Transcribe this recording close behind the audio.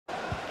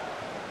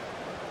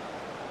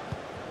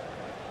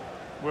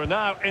We're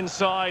now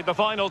inside the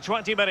final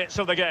 20 minutes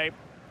of the game.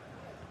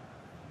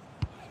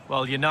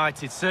 Well,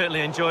 United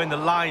certainly enjoying the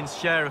lion's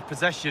share of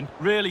possession,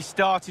 really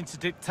starting to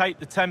dictate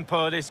the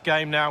tempo of this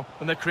game now.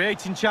 And they're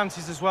creating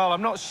chances as well.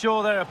 I'm not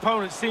sure their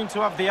opponents seem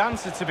to have the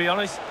answer, to be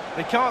honest.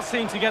 They can't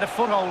seem to get a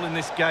foothold in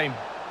this game.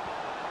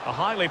 A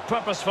highly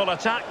purposeful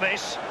attack,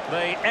 this.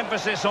 The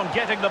emphasis on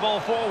getting the ball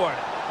forward.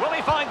 Will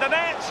he find the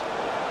net?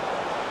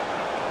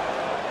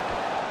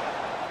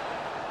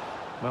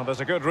 Well,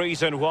 there's a good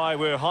reason why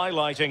we're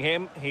highlighting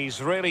him.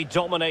 He's really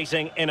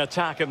dominating in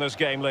attack in this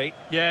game, Lee.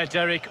 Yeah,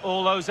 Derek,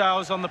 all those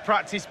hours on the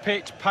practice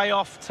pitch pay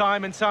off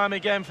time and time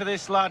again for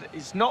this lad.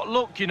 It's not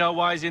luck, you know,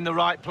 why he's in the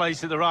right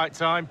place at the right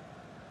time.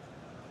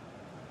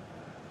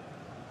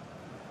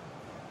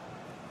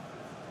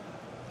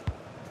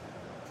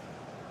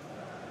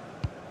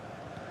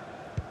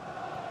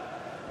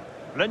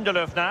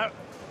 Lindelöf now.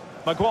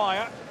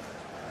 Maguire.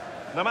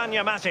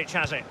 Nemanja Matic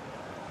has it.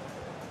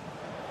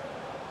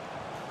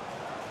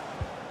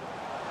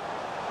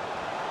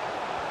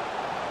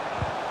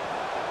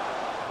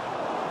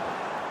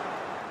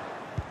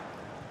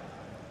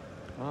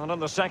 And in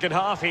the second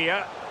half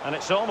here, and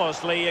it's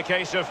almost, Lee, a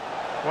case of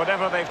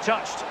whatever they've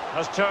touched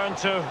has turned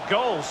to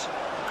goals.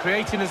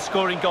 Creating and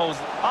scoring goals.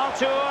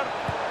 Artur.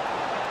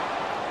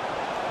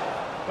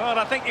 Well,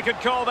 I think you could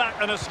call that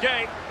an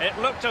escape. It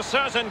looked a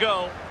certain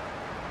goal.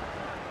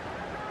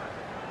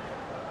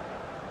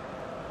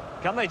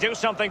 Can they do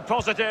something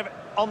positive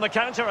on the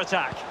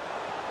counter-attack?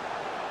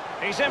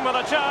 He's in with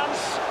a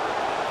chance.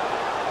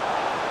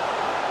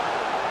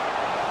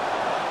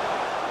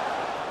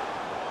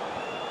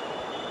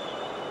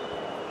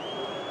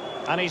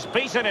 And he's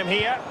beaten him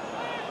here.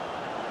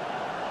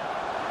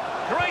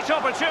 Great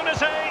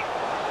opportunity.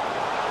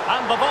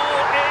 And the ball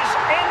is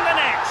in the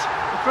net.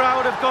 The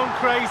crowd have gone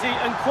crazy,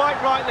 and quite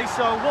rightly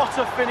so. What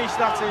a finish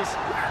that is.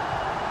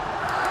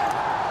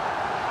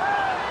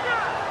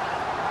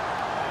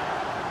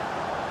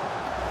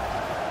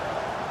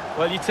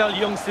 Well, you tell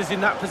youngsters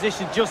in that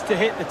position just to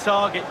hit the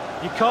target.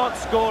 You can't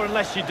score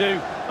unless you do.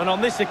 And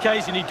on this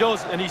occasion he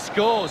does, and he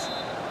scores.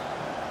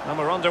 And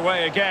we're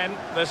underway again.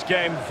 This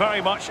game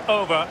very much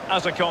over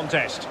as a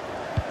contest.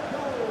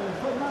 Goal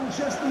for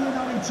Manchester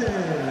United.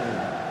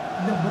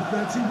 Number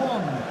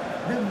 31,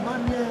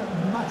 Nemanja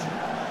Matic.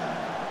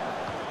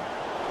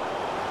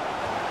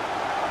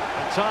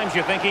 At times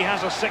you think he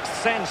has a sixth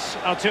sense,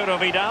 Arturo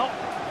Vidal.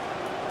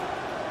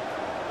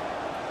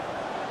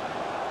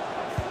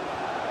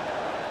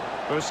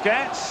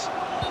 Busquets.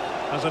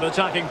 As an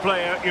attacking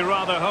player, you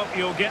rather hope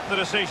you'll get the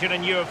decision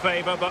in your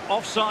favour, but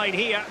offside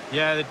here.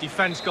 Yeah, the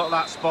defence got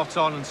that spot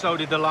on, and so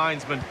did the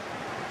linesman.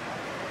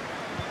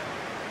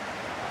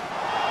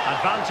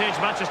 Advantage,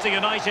 Manchester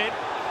United.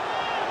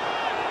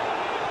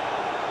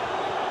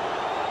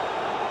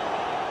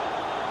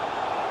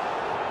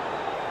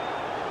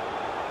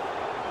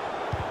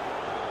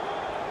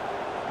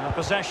 Now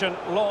possession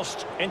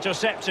lost,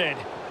 intercepted.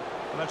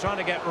 And they're trying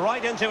to get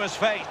right into his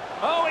fate.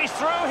 Oh, he's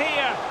through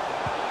here.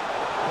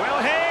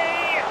 Will he?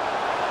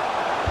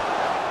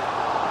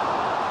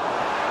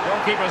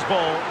 Goalkeeper's ball,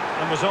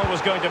 and was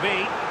always going to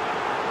be.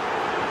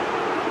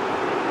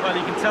 Well,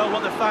 you can tell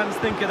what the fans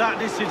think of that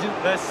decision.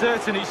 They're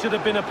certain it should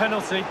have been a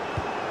penalty.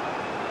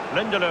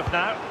 Lindelöf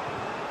now.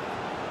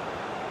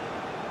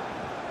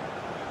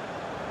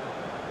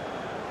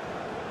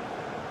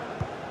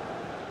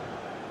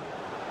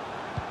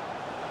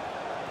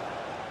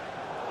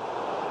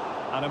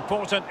 An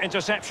important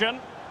interception.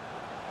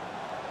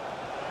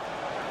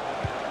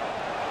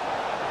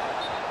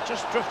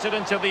 Just drifted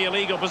into the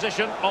illegal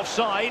position,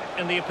 offside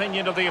in the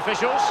opinion of the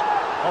officials.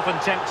 Often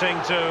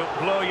tempting to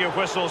blow your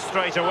whistle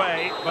straight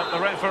away, but the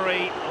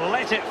referee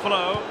let it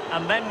flow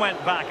and then went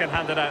back and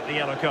handed out the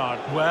yellow card.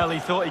 Well, he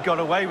thought he got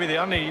away with it,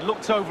 hadn't he? He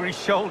looked over his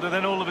shoulder,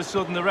 then all of a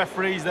sudden the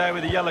referee's there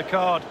with a yellow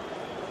card.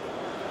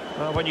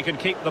 Well, when you can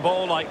keep the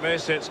ball like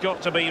this, it's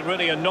got to be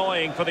really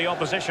annoying for the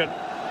opposition.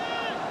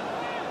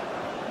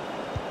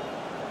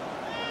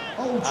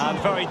 And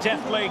very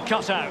deftly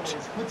cut out.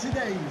 For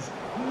today's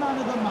man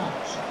of the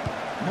match,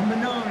 number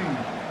 9,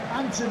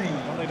 Anthony.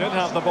 Well, they did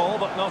have the ball,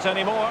 but not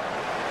anymore.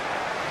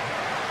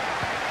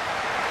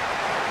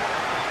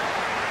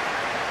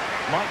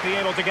 Might be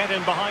able to get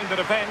in behind the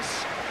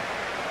defence.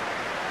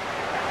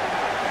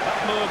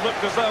 That move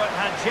looked as though it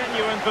had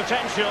genuine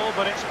potential,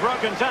 but it's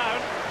broken down.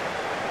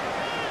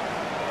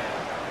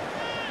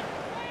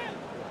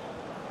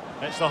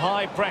 It's the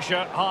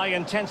high-pressure,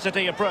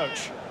 high-intensity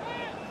approach.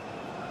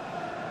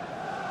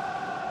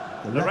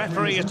 The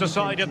referee has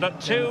decided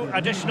that 2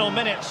 additional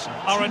minutes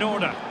are in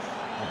order.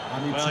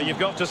 Well, you've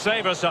got to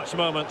savour such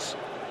moments.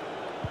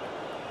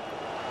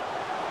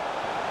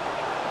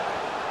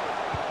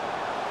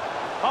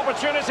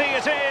 Opportunity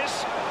it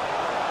is.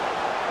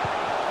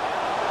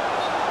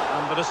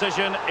 And the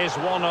decision is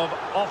one of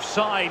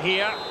offside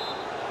here.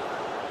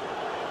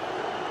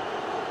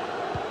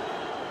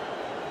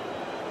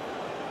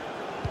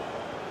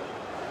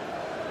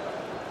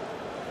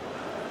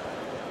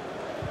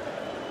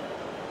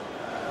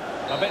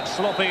 A bit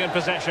sloppy in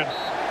possession.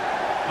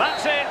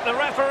 That's it, the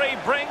referee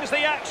brings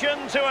the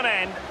action to an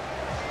end.